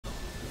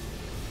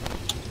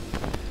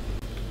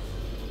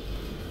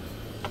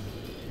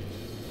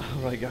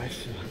Alright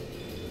guys,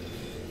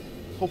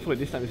 hopefully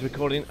this time it's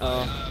recording.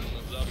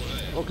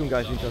 Welcome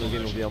guys into another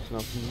game of the Elf.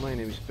 Now, my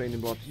name is Pain and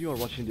Blood. You are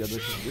watching the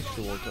Adventures of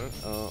Whiskey.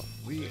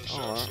 We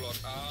are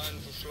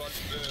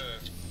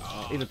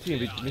in a team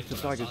with Mr.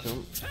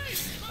 Tyrgtom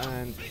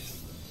and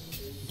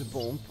the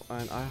bomb,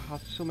 and I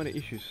had so many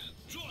issues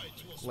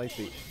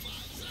lately.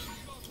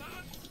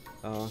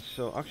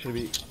 So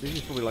actually this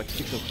is probably like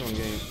 6 or 7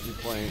 games we're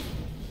playing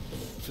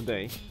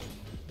today.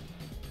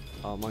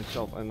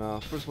 Myself, and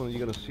first one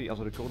you're gonna see as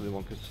a recorded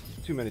one because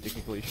too many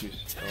technical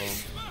issues.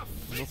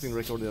 Nothing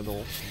recorded at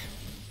all.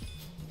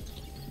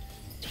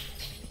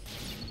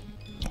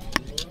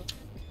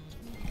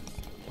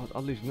 But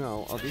at least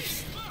now, at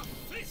this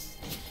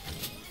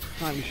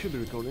time, we should be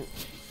recording.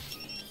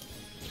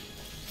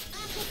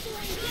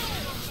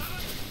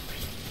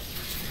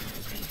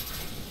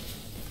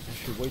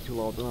 Actually, way too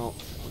loud now.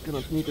 I'm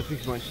gonna need to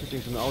fix my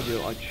settings in the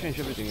audio. I changed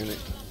everything in it.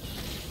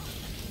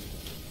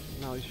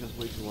 Now it's just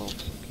way too loud.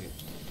 Okay,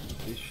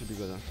 this should be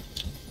better.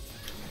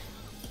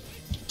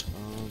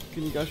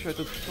 Can you guys try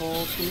to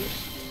talk to me?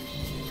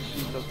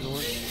 See if that's gonna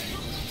work.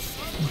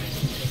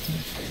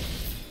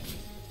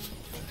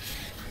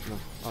 No,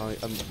 I'm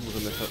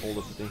gonna mess up all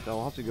the settings.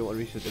 I'll have to go and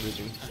reset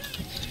everything.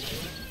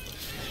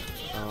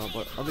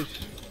 But at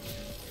least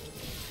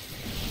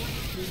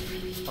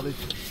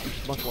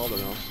it's much louder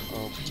now.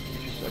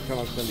 I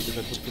cannot stand because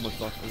I put too much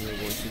bass on your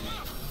voices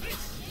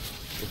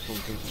or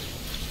something.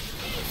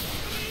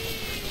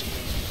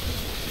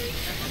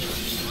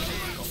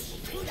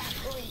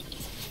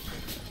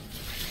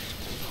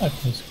 I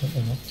place quite a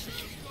lot.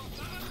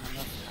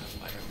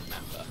 I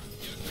remember.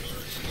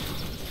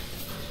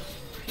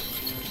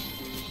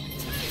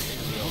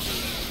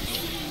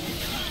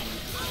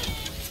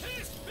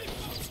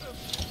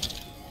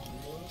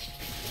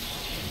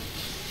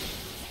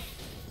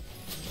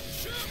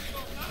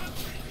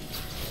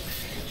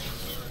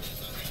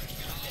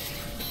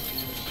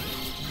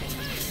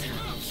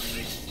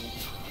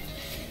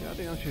 Yeah, I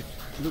think I should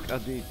look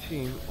at the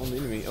team on the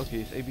enemy.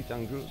 Okay, it's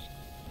ABtankRU+op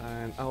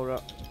and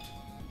Aaora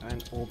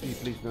and OP,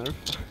 please nerf.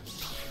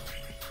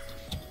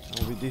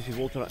 And with DC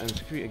Volta and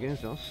Scree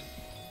against us.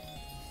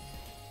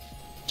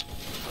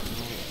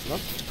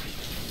 That's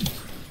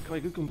quite a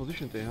good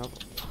composition they have.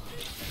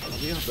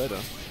 We have better.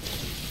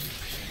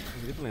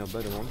 We definitely have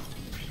better one.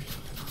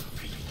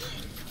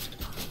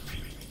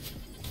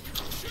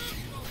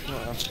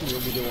 Well, I assume we'll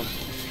be the one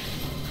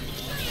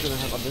gonna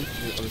have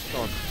advantage at the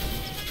start,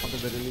 at the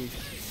very least.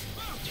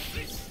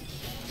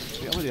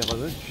 We already have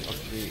advantage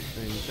actually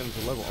in terms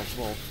of level as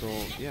well, so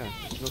yeah,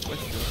 no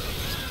question.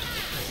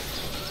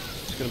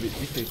 It's gonna be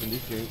dictated in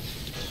this game.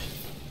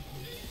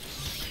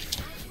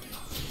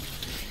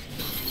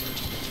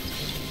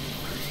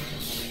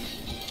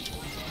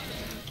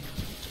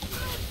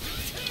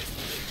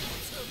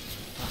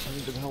 I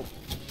need some help.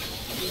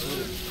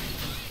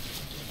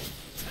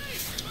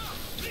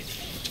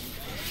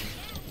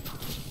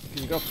 Can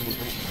you grab someone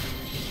from it?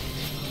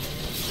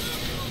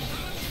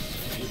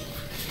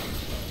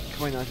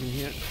 Quite nice in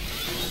here.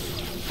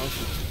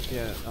 Also,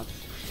 yeah, at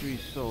 3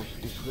 souls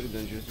is very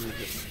dangerous. You need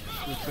to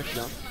respect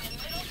that.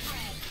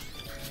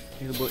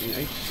 Heal boat in 8.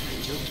 There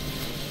you go.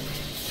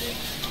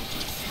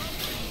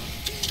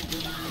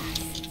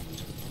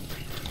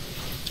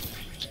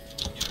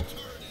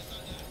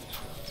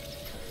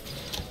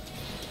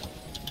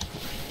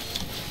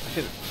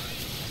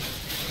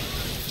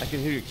 I can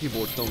hear your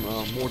keyboard tone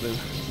more than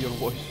your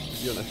voice,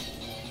 to be honest.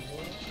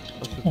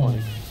 That's so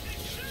funny.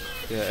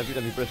 Yeah, every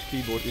time you press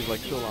keyboard it's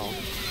like so loud.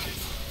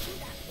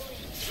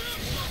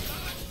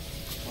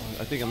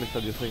 I think I messed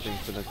up your settings,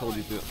 but I told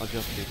you to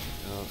adjust it.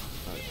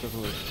 It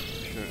doesn't look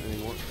sure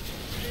anymore.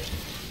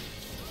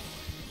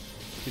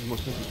 It's more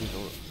sensitive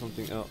or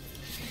something else.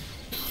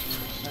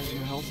 And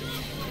your health.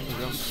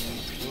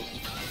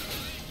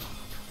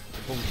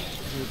 Bombs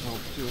good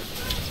health too.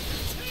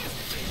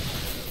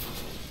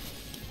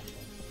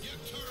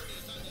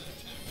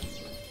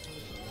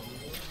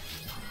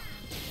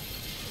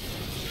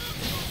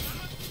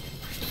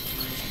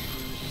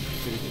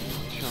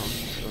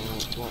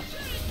 Well,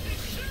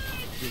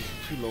 it's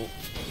too low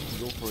to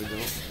go for it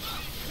though.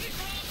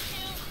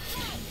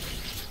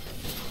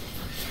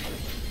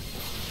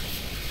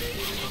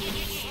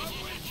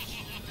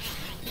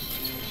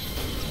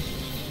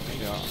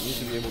 Yeah, I need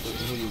to be able to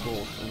heal you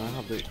both, and I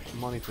have the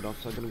money for that,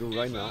 so I'm gonna go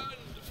right now.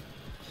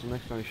 So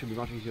next time it should be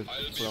much easier for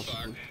us to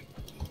push.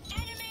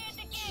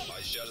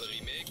 I shall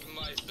remake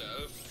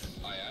myself.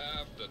 I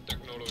have the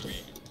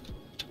technology.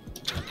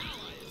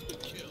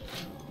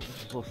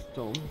 Lost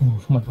stone,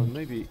 But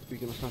maybe we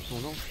can snatch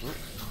someone else, no?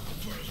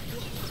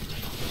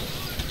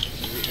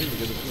 We aim to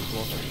get a first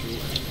loss actually.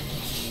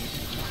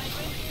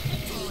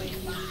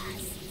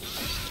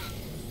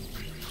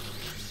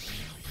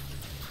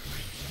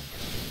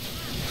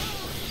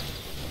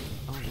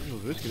 Oh, this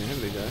was risking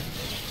heavily there.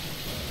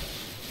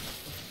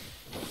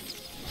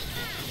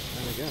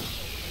 And again.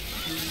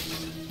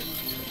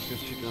 Guess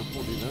she can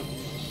afford it now.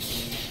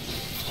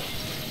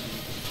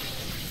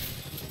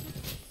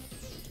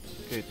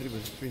 Okay, 3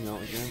 versus 3 now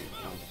again.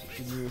 That's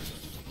good news.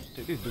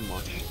 They did do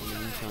much in the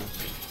meantime.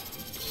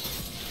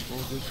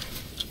 All good.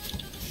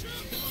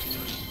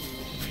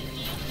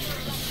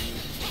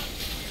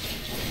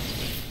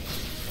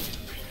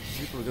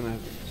 People are gonna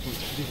have some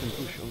decent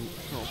push on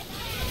top.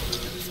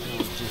 Now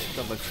it's just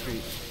step by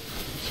street.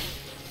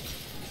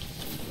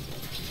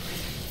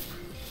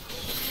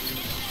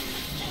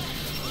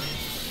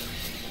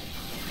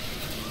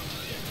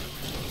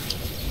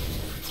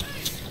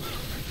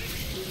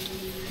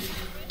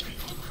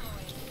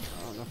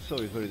 That so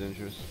is very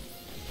dangerous.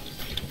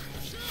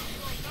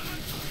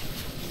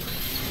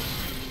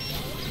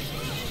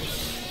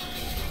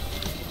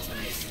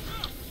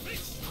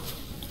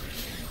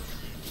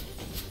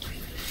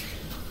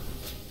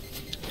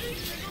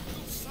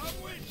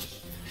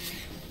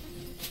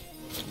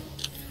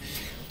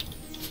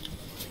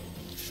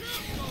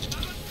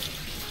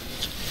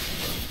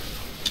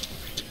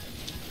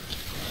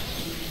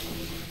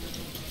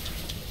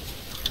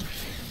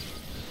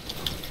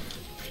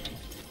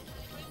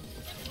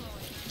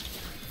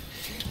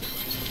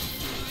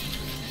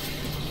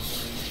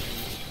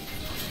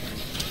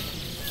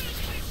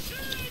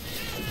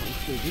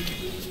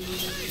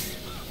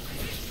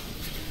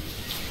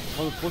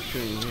 All the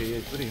posturing here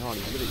is very hard.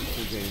 It's a very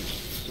equal game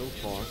so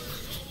far.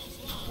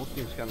 Both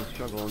teams kind of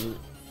struggle. I mean,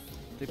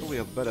 they probably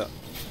have better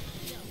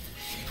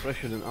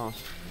pressure than us.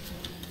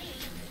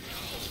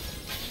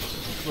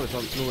 Of course,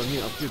 I'm nowhere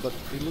near up too, but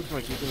it looks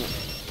like we're gonna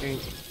gain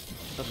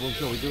that one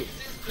kill we do.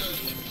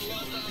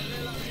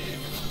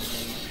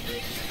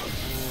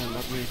 And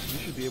that means we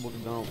should be able to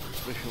down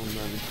pressure on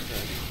them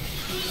instead.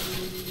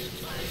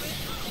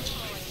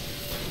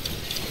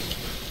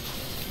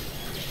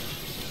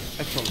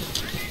 Excellent.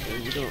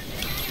 We're gonna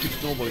keep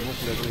snowballing,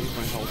 hopefully I can use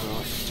my health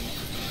now.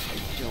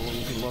 See how long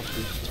we can last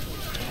this,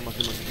 how much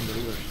damage we can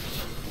deliver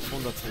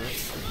on that turret.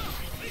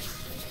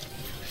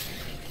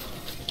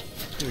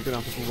 I think we're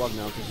gonna have to pull back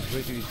now because it's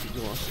way too easy to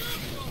kill us.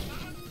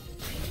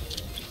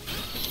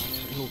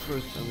 Heal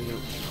first and we're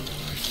gonna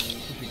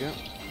push again.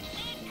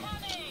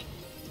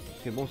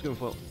 Okay, bomb's going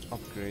for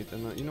upgrade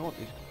and you know what,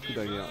 it's a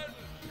good idea.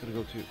 We're gonna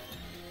go to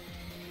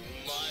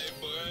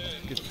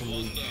get some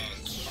loot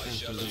and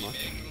some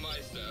damage.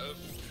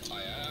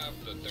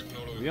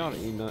 We are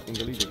in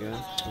the lead again,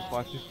 so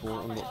 5-4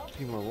 on the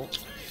team level.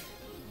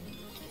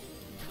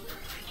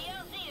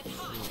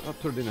 That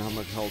turret didn't have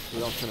much health, so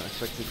that was kind of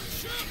expected.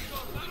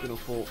 It's gonna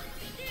fall.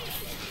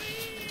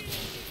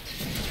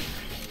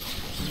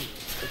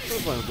 The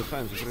first line of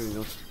defense is really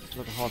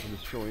not hard to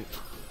destroy.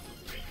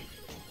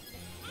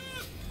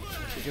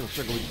 We're gonna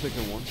struggle with the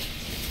second one.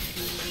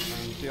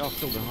 And they are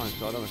still behind,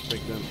 so I don't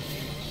expect them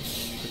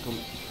to come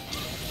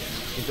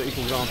into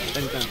equal ground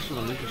anytime soon.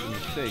 I'm interested in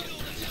mistakes.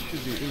 It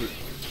should be really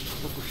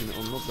focusing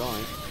on not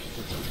dying,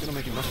 because it's gonna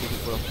make it much easier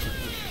for us to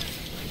push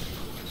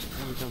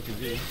every time we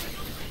do.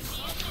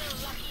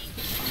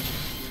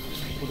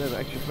 Whatever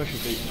extra pressure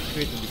they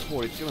created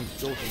before, it's gonna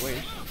go to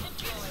waste.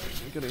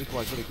 We're gonna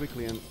equalize very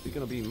quickly and we're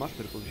gonna be in much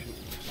better position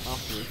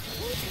afterwards.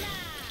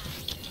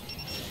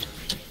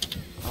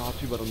 Ah,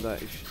 too bad on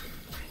that. If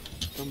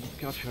don't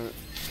catch her, it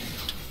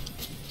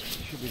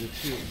should be the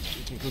 2.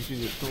 We can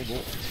continue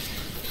snowball.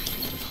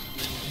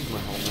 She's my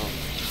health now.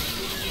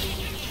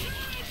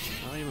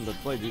 Even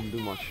that blade didn't do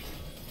much.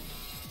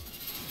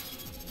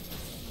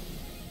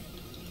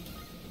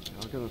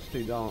 I'm gonna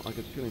stay down. I get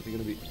the feeling they're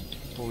gonna be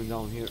falling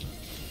down here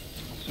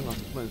as soon as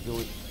the plane's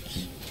going.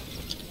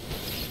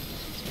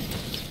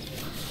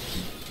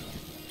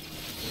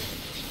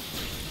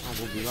 That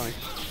would be right.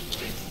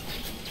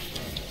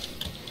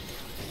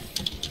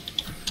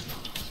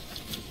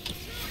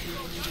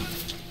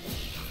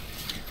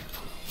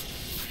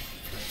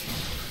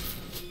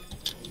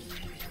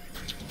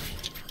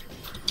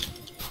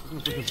 I'm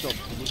gonna put this up to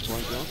this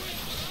point now.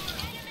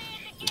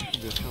 There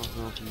should be a chance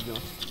now to be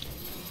done.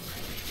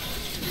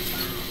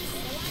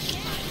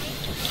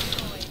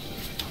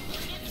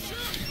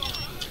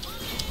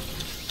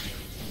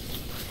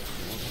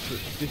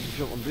 This is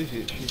job on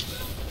Dizzy, she's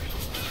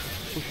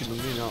pushing on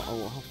me now. I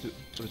will have to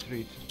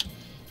retreat.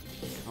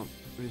 Can't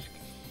risk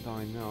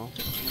dying now.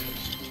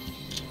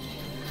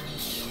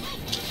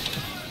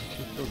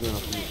 She's still going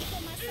after me.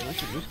 I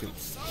should risk him.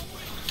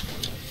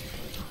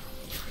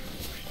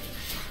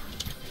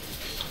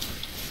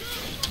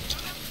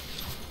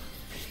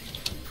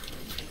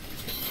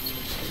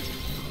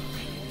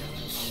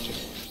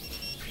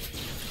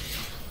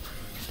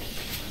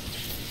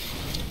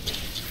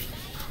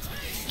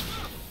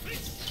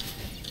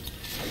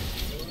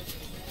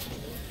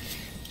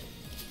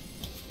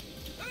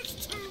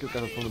 Get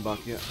that from the back,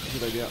 yeah,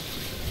 good idea.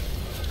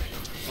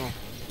 Oh,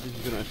 this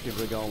is gonna escape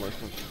regardless,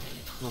 so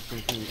not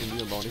something we can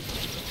do about it.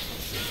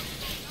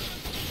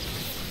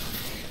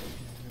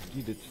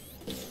 Need it.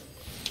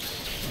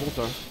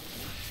 Water.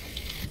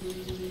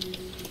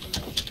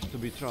 To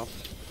be trapped.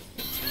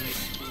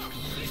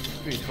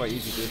 It's quite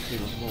easy to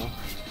escape as well.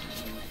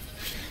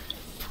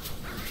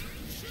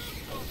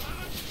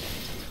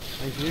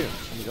 He's here,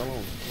 he's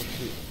alone. Let's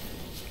see.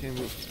 Can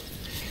we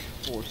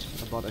force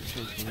a bad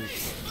exchange from him?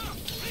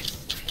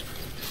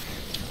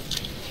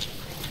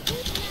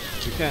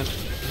 We can. He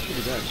should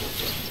be dead.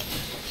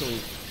 killing.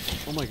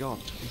 Oh my god,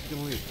 he's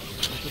gonna live.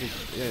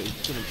 Yeah,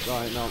 he's gonna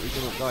die now. He's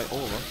gonna die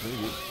all of us,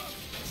 maybe.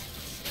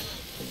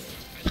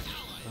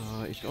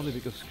 It's only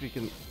because Scree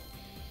can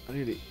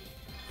really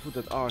put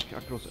that arc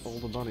across all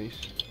the bunnies.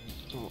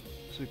 Oh,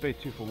 so we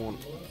paid 2 for 1.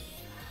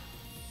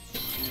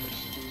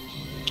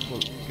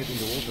 Well, getting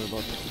the water,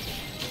 but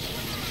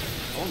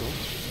oh no,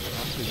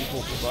 actually this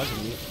was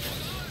surprising me a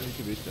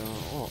little bit.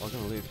 Oh, I'm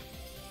gonna live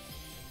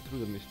through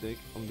the mistake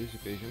on this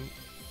occasion.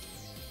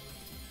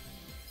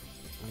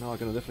 And now I'm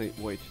gonna definitely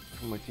wait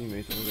for my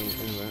teammates. I'm going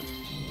anywhere.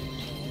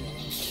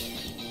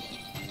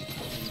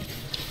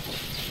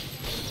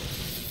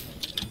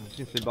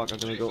 Since they're back, I'm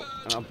gonna go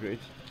and upgrade.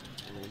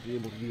 I'll be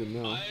able to do them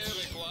now. I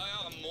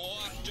require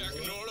more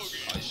technology.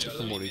 I shall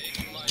Some more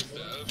remake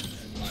myself.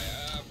 I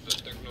have the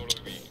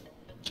technology.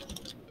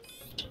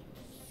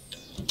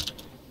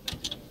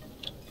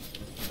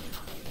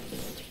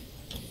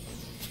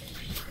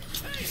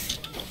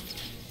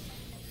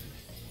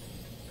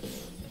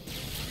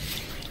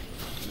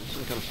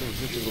 Some kind of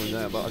mission going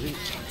there, but I didn't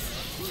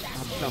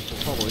have the chance to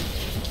follow it. I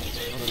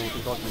don't know if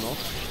it got him off.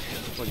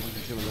 Looks like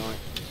he's gonna die.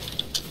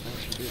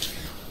 Actually did.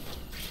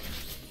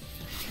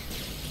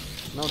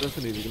 Now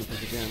definitely we're gonna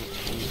push again.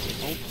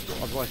 Oh,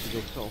 advice to go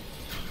south.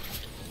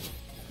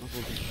 Not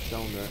want to push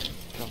down there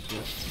just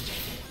yet.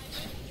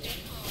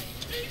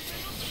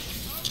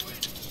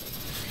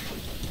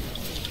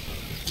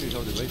 He's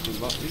already racing,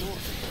 but you know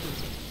what?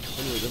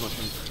 Anyway, they're much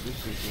in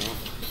distance now.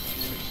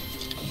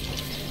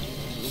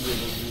 We won't be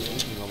able to do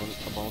anything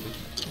about it.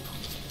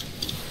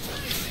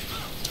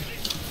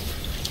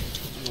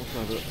 We also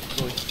have a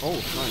choice. Oh,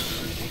 nice.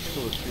 It's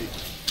still a streak.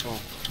 Oh.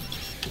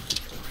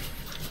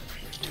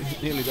 We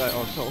nearly die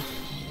ourselves.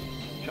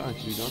 Trying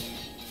to do that.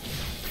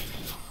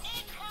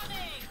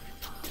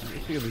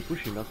 If we're gonna be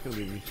pushing, that's gonna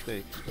be a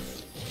mistake.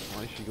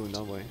 Why is she going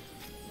that way?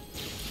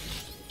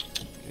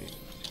 Okay,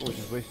 we're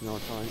just wasting our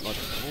time, but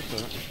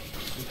also,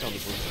 we can't be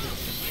pushing.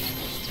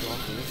 Go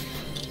after it.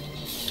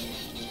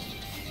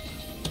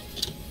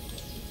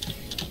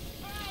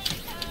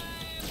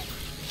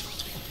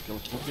 Go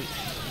smoke it.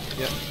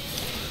 Yeah,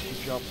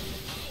 good job.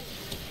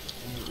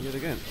 And yet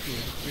again, 2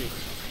 3.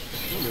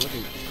 We're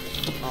looking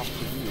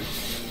after you.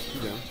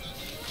 Yeah.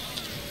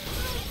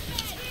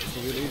 So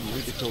we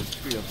really killed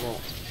 3 as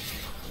well.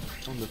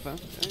 On the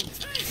fence, okay.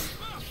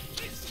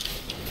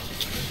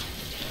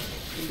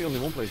 Can be only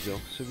one place though,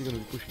 so we're gonna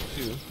be pushing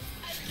 2.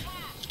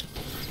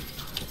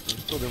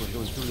 There's still damage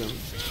going through them.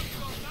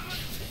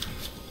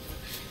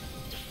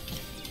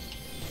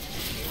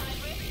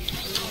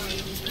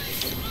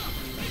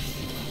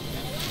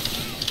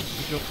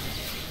 Good job.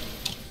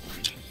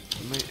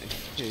 She may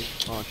escape.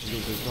 Oh, she's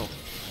doing herself.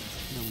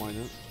 Never mind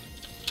that.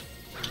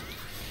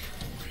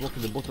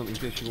 Blocking the bottom in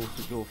case she wants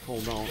to go fall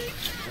down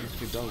and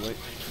escape that way.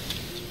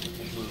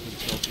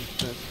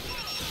 Instead.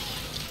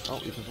 Oh,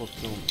 it was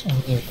gone.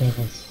 Oh,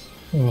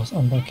 that was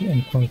unlucky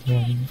and quite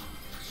wrong.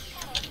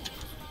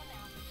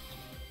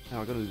 Now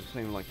I'm gonna do the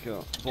same like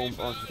bomb.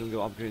 I'm just gonna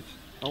go upgrade.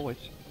 Oh wait,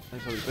 I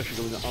saw the pressure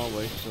going our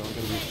way, so I'm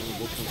gonna be on the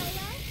bottom.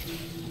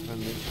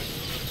 Defending.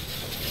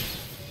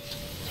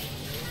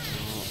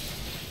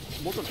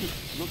 Bottom should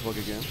not bug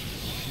again.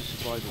 She's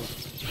surprised us.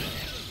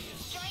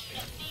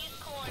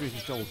 3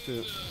 is trouble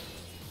too.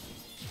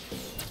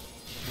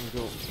 I'm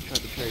gonna go try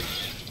to chase.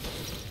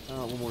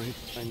 One more hit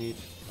I need.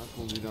 I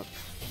won't do that.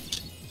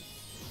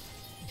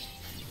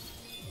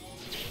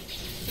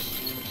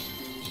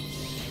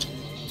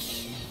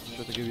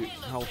 Try to give you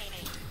health.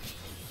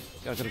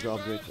 Yeah, I gotta go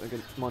upgrade. I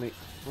get money.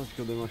 Let's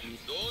kill them much.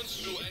 Don't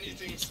do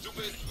anything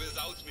stupid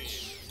without me.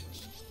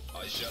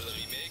 I shall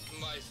remake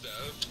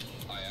myself.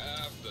 I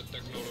have the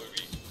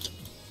technology.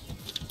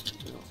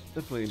 Yeah,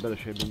 definitely in better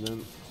shape than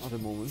them at the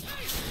moment.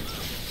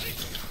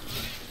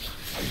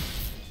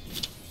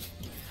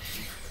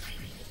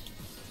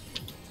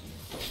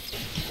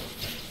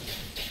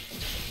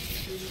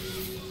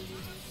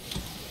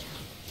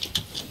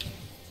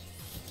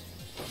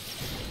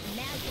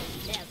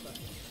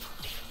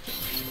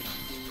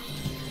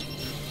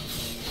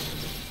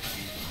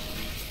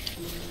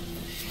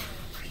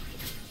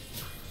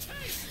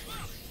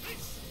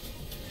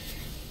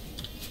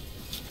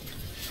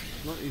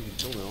 Not easy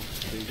still now.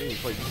 They're doing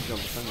quite good job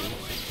defending.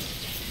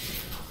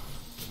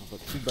 But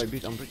bit by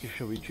bit I'm pretty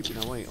sure we're chipping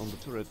away on the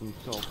turret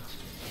himself. At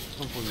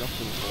some point that's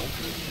gonna fall.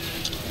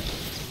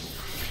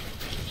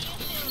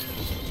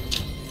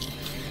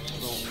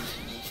 So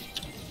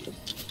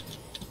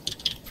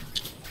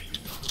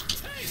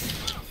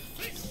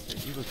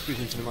he was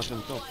squeezing pretty much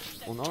on top.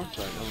 On our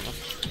side, oh,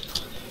 that's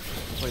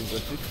quite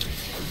impressive.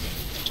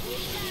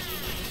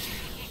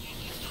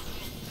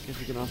 Guess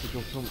we're gonna have to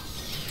kill some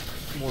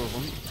more of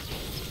them.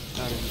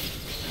 Adding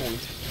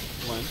point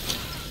blank.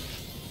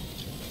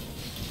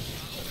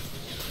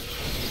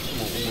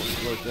 Come on, one more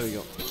explode, there we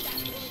go.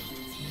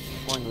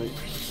 Finally.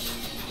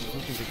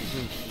 Looking to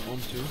continue on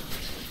 2.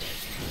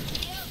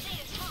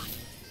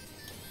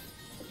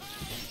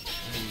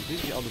 And this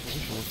is the other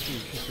position, let's see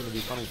if she's gonna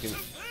be panicking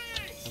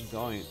and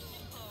dying.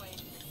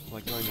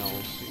 Like right now,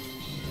 we'll see.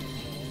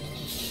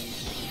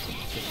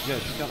 But yeah,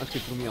 she can't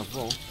escape through me as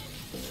well.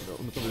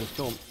 On the top of the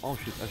storm. Oh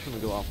shit, I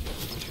shouldn't go up.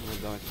 I shouldn't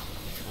have died.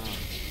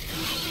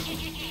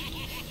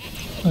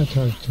 I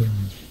tried to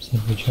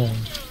salvage her.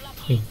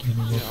 It didn't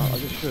work Yeah, I out.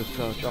 just should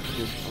drop it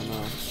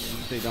and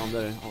stay down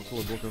there. I'll pull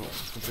a blocker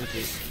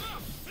completely.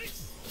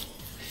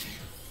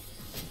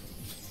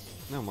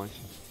 Never mind.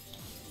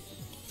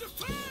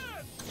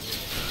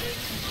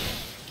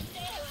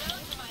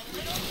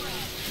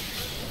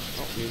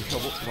 Oh, you're in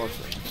trouble.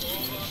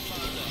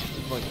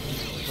 It's like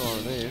star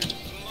there.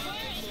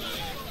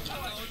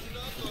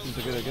 Seems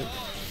to get again.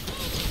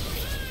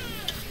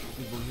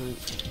 People really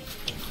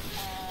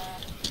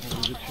in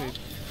good shape.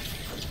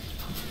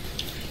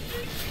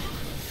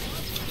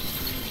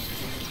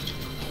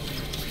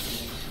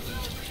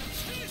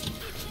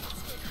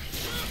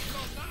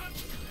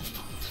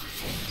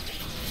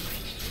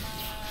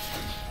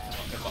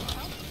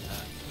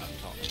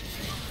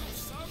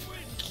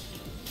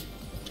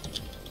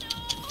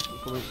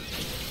 Coming.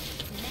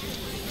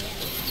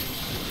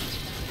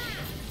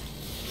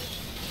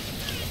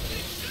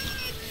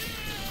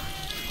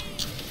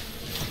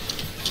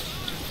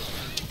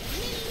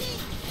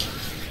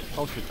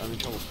 Oh shit, I'm in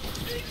trouble.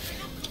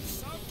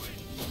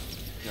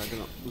 Yeah, I'm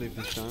gonna leave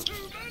this down.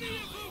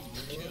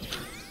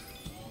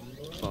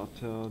 But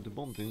the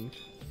bomb didn't.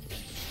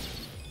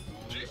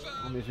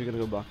 I mean, if you're gonna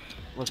go back,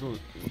 let's not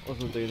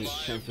take any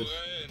chances.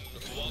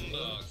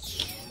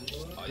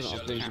 I'm gonna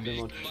update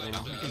it much. I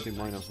can take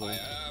mine as well.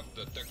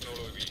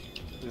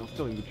 Yeah, I'm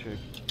still in good shape.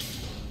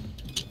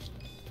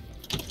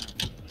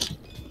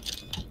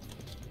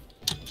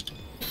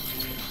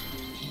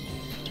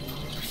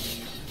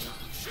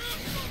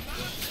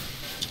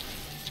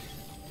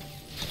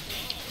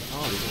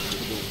 Oh,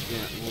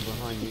 yeah, more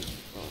behind me.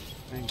 But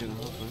ain't gonna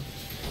happen.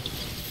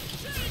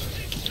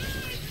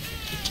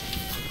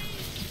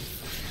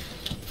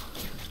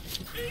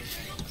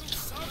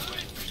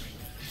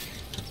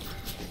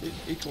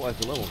 Equalize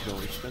the level kill.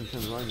 It's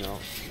 10-10 right now.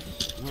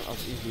 Not as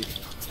easy as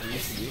it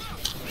used to be.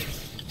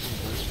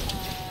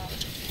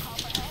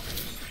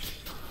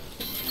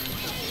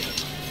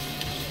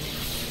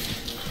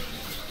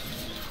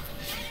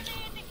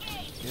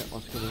 Yeah,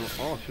 let's go.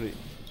 Oh, actually,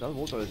 that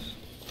water is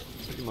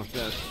pretty much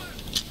dead.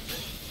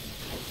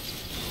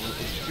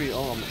 It's 3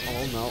 all on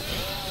now.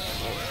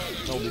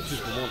 That'll be 2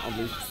 for 1 at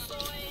least.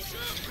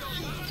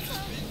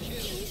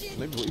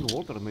 Maybe even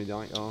water may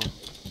die. So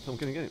I'm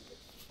gonna get it.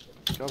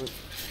 Grab it.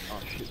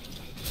 Oh shit.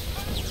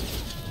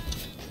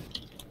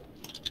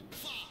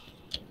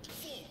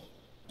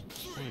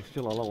 Oh, he's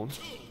still alone.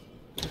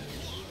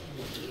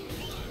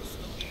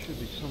 Should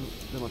be some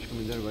damage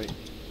coming their way.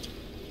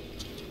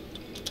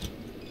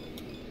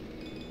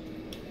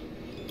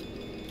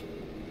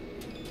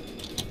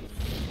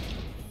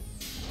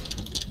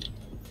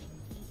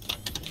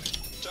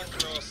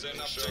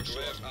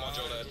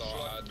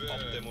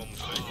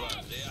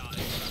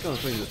 It's gonna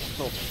swing it.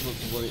 Stop, not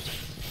to worry.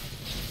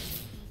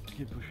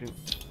 Keep pushing.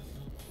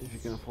 If you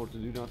can afford to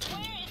do that.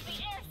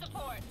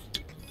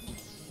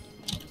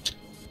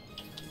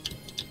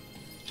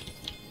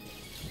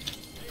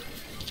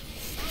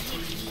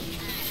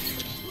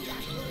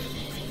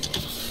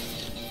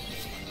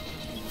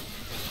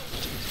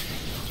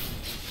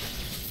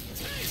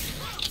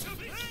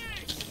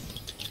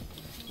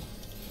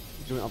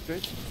 Doing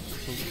upgrades?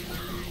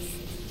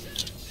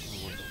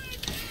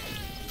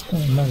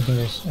 Now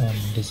there's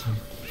this one.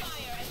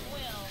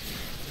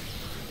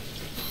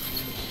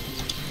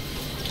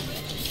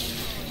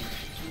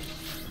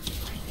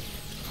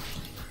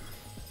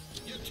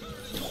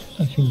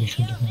 I think we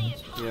should do it.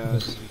 Yeah,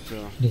 Because this is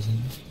this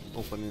is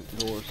opening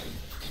doors.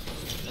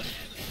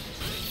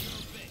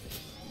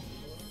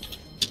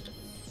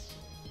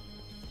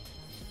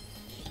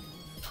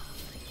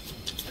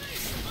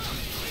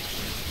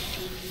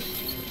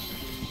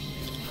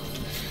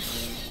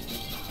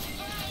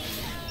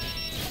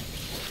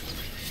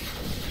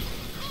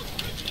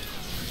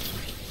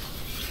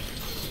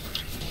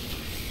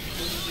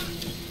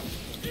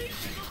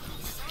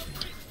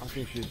 I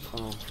think she's,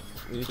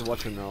 we need to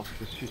watch her now,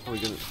 because she's probably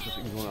gonna just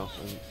ignore us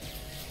and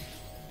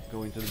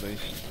go into the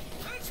base.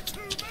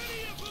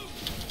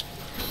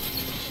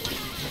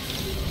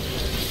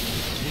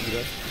 Look at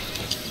that.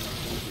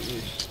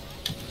 Yes.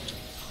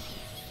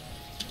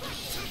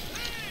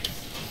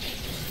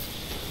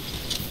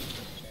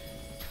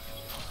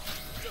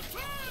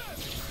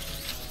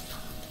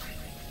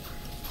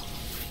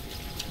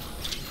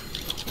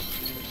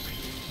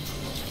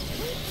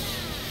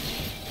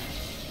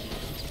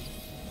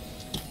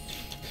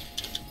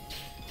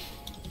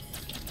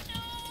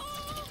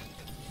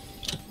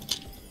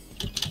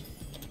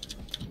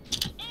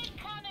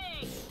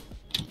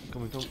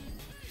 Coming, come.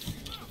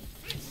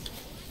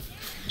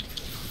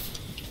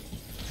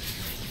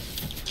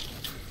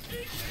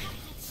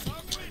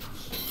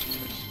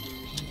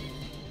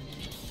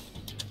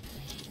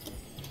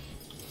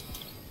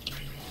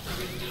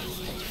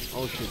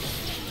 Oh shit.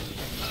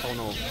 Oh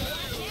no.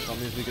 That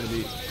means we're gonna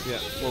be,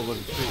 yeah, over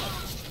the street.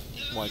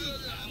 White.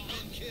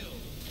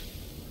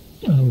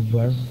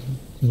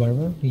 where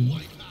were we?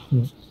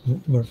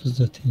 Where was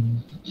the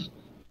team?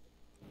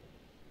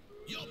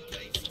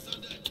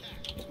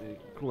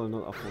 cool I'm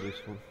not up for this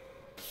one.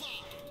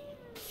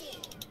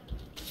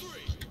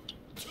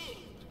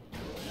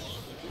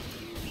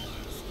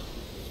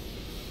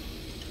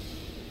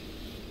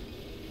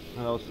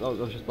 And that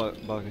was just by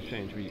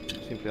exchange. We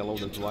simply allowed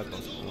them to wipe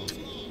us. So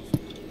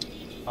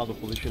out of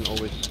position,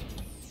 always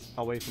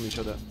away from each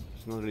other.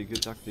 It's not really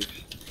good tactics.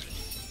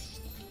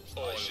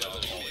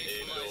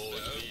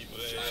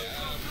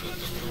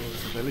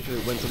 I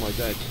literally went to my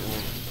death.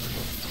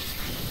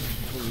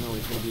 I don't know,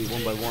 it's gonna be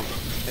one by one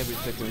every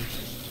second.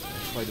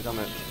 By the time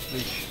I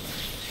reach,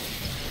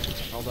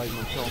 I'll die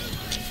myself.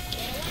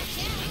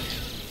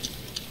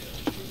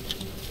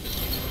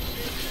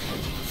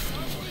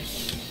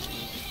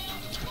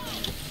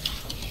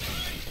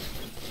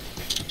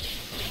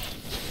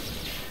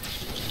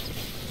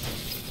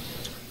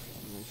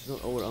 It's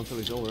not over until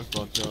it's over,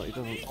 but it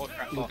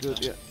doesn't look good.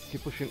 Yeah,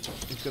 keep pushing.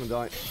 He's gonna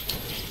die.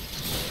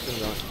 He's gonna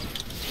die.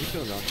 He's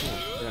gonna die. Come on.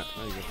 Yeah,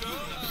 there you go.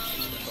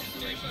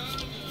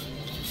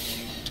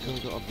 He's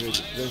gonna go upgrade.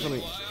 There's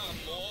only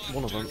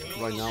one of them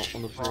right now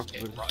on the floor.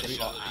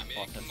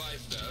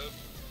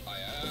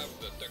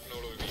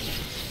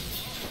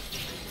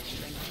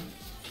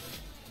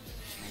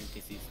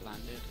 Disease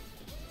landed.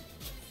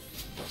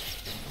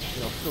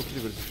 Yeah, I'll still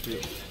clear with the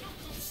steel.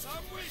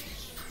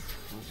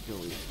 Let's go.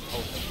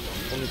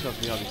 Only trust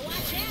me,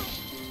 obviously.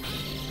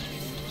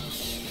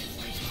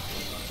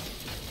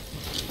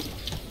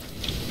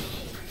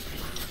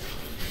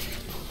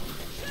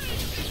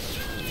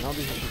 Now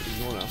this should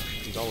ignore us,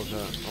 because I was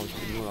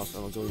ignore us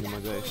and I'll go into my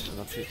base, and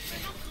that's it.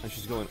 And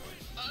she's going.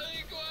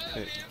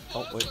 Okay.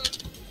 Oh,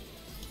 wait.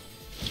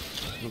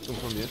 Not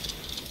confirmed yet.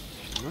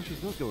 No,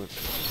 she's not going.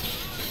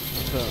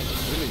 That's a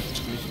really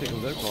mistake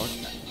on their part.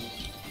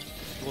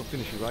 We'll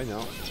finish it right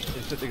now.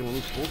 Instead they're gonna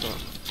lose water.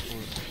 Or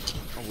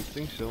I would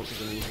think so, they're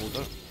gonna lose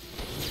water.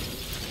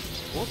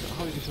 What?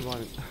 How is he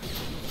surviving?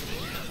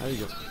 There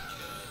you go.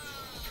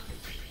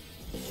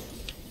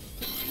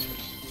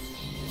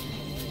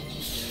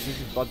 This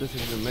is bad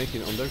decision they're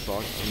making on their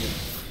part. I mean,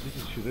 this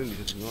should really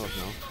just ignore us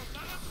now.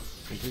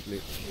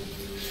 Completely.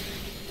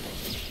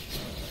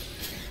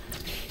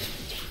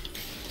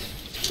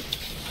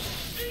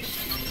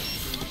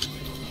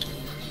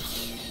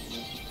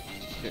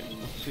 Okay,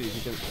 let's see if he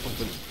can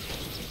open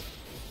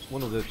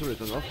one of the turrets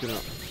and that's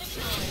gonna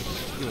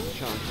give us a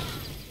chance.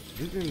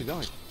 This nearly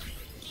died.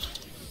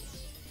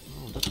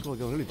 Oh, that's going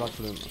really bad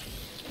for them.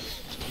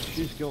 If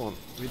she's gone,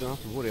 we don't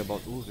have to worry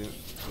about losing,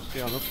 because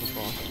they are not so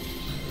fast.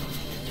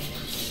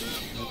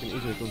 We can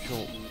easily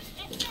control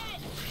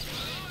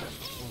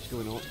what's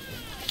going on.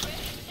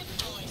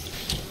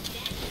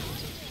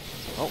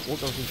 Oh,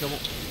 Walter's in trouble.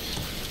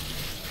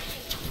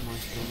 Don't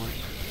mind, don't mind.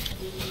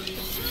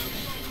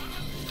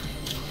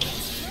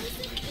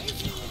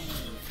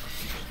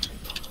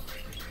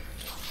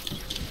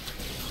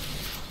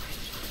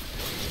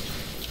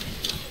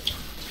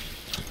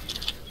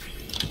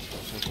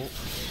 Careful.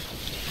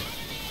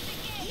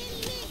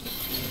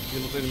 If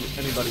you're not hitting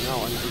anybody now,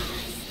 and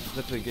it's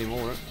literally game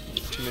over.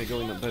 She may go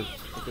in the bed.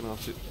 I'm gonna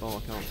have to. Oh, I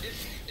can't.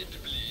 It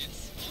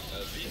bleeds.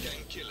 We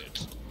can kill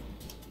it.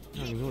 I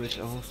ignore it.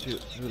 I'll have to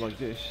do like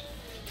this.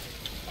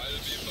 I'll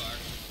be back.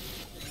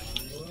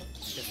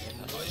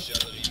 I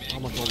shall remake How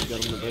much more we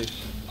got on the base?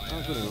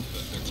 Oh, good enough.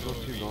 Not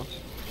too bad.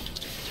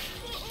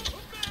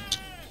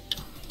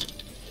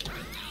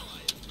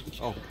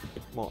 Oh,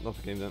 well, that's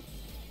the game then.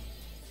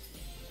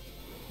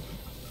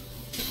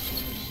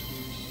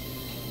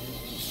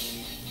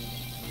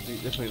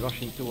 Definitely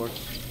rushing towards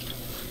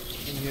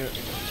in here.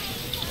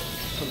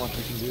 So much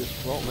we can do.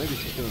 Well, maybe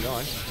she's gonna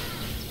die.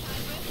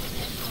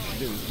 She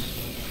didn't.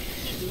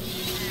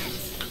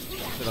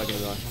 Said I'm gonna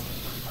die.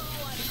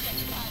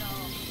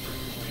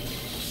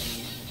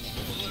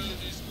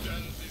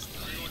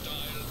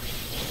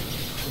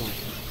 Come on.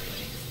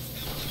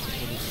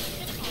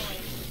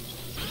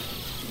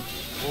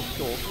 Let's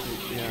go.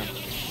 Yeah.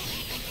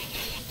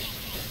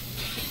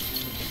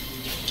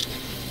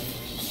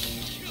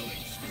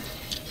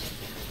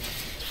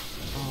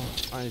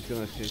 And he's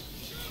gonna escape.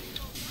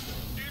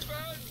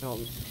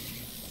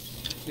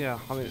 Yeah,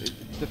 I mean, it's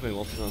definitely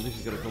lost now. This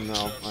is gonna come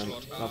now, and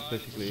that's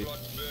basically it.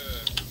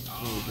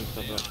 Oh, we can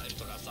stop that.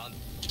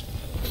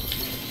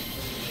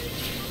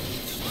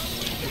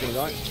 He's gonna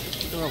die.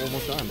 Still have one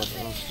more time, but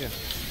yeah.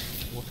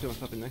 What's gonna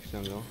happen next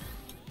time though?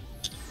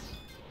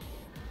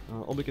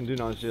 All we can do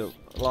now is the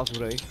last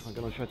ray. I'm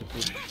gonna try to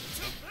push.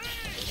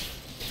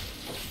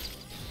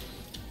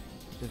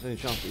 If there's any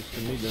chance it's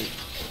to meet them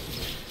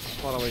as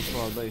far away from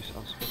our base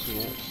as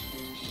possible.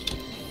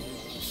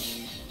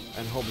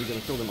 And hope we're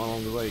gonna kill them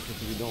along the way,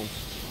 because if we don't,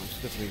 it's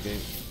definitely a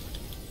game.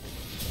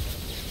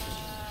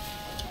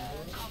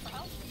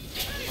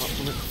 Oh,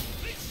 come here.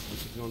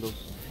 Let's ignore those.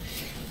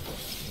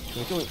 Can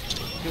I kill him?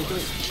 Kill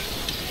him!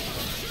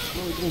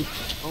 No, he didn't!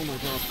 Oh my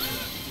god.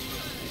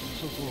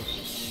 So close.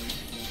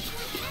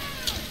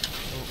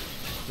 Oh,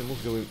 they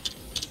must go in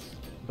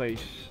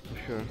base, for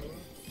sure.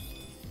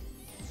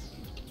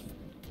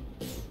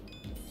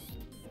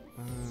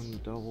 And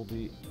that will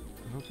be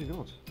nothing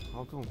else.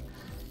 How come?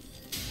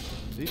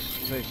 This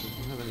base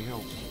doesn't have any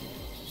health.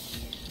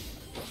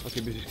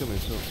 Okay, but he's coming,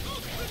 so...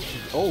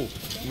 Oh!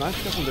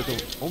 Nice cut on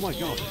that. Oh my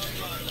god!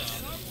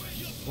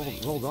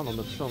 Well done on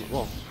that stun.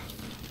 Well...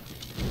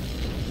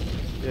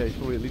 Yeah, it's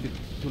probably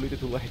too little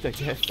too late, I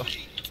guess, but...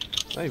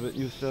 Hey, but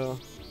it was a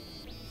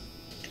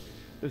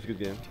good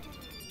game.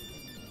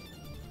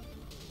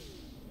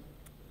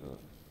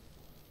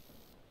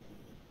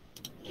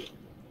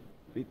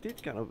 We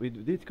did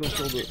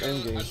control the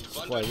end game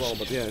quite well,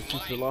 but yeah,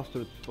 since the last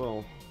turret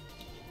fell,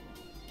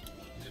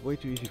 it's way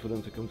too easy for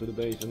them to come to the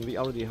base, and we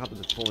already had at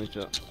this point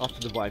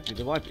after the wipe. If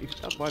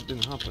that wipe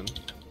didn't happen,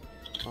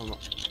 I'm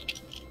not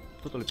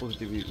totally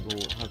positive we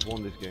will have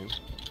won this game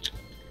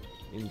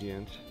in the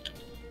end.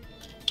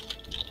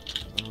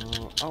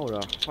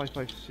 Aaora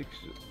 556,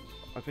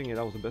 I think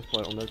that was the best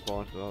player on their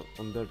part,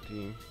 on their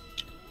team.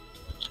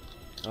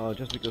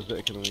 Just because the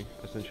economy,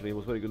 essentially,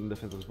 was very good in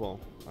defense as well.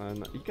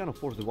 And he kind of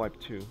forced the wipe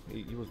too.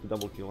 He was the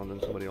double kill and then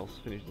somebody else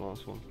finished the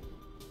last one.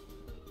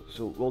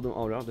 So well done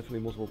Aaora, definitely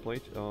most well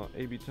played.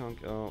 AB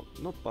Tank,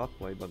 not bad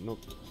play, but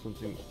not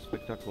something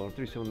spectacular.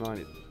 379,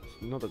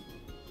 it's not a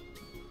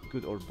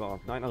good or bad.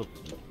 9 out of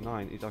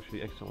 9 is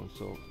actually excellent,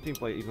 so team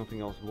play, if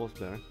nothing else, was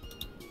there.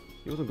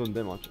 He wasn't going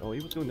damage. Oh,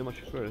 he was going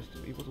damage first.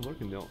 He wasn't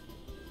working though.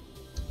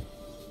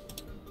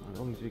 And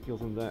only 3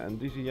 kills on there. And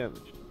Dizzy, yeah,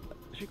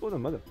 she got a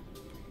mother.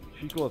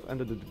 She could have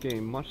ended the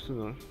game much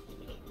sooner.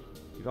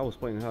 If I was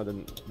playing her,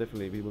 then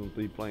definitely we wouldn't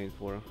be playing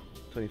for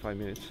 25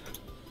 minutes.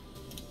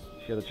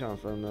 She had a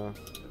chance and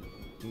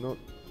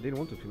didn't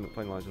want to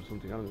finalize or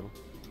something, I don't know.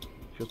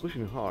 She was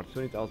pushing hard,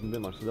 20,000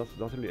 damage, so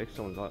that's really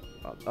excellent. I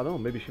don't know,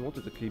 maybe she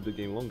wanted to keep the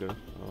game longer,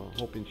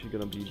 hoping she's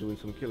gonna be doing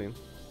some killing,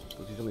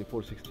 because he's only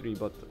 463,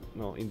 but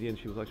no, in the end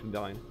she was actually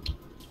dying.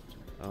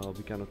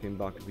 We kind of came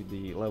back with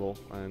the level,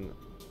 and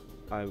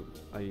I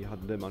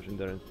had damage in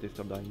there and they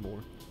started dying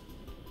more.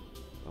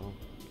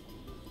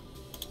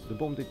 The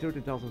bomb did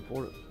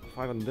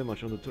 13,500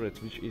 damage on the turret,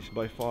 which is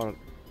by far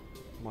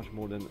much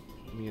more than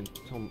me and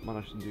Tom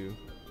managed to do,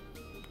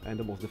 and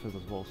the most defense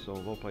as well, so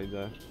well played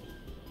there.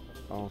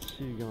 I'll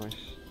see you guys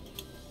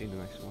in the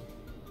next one.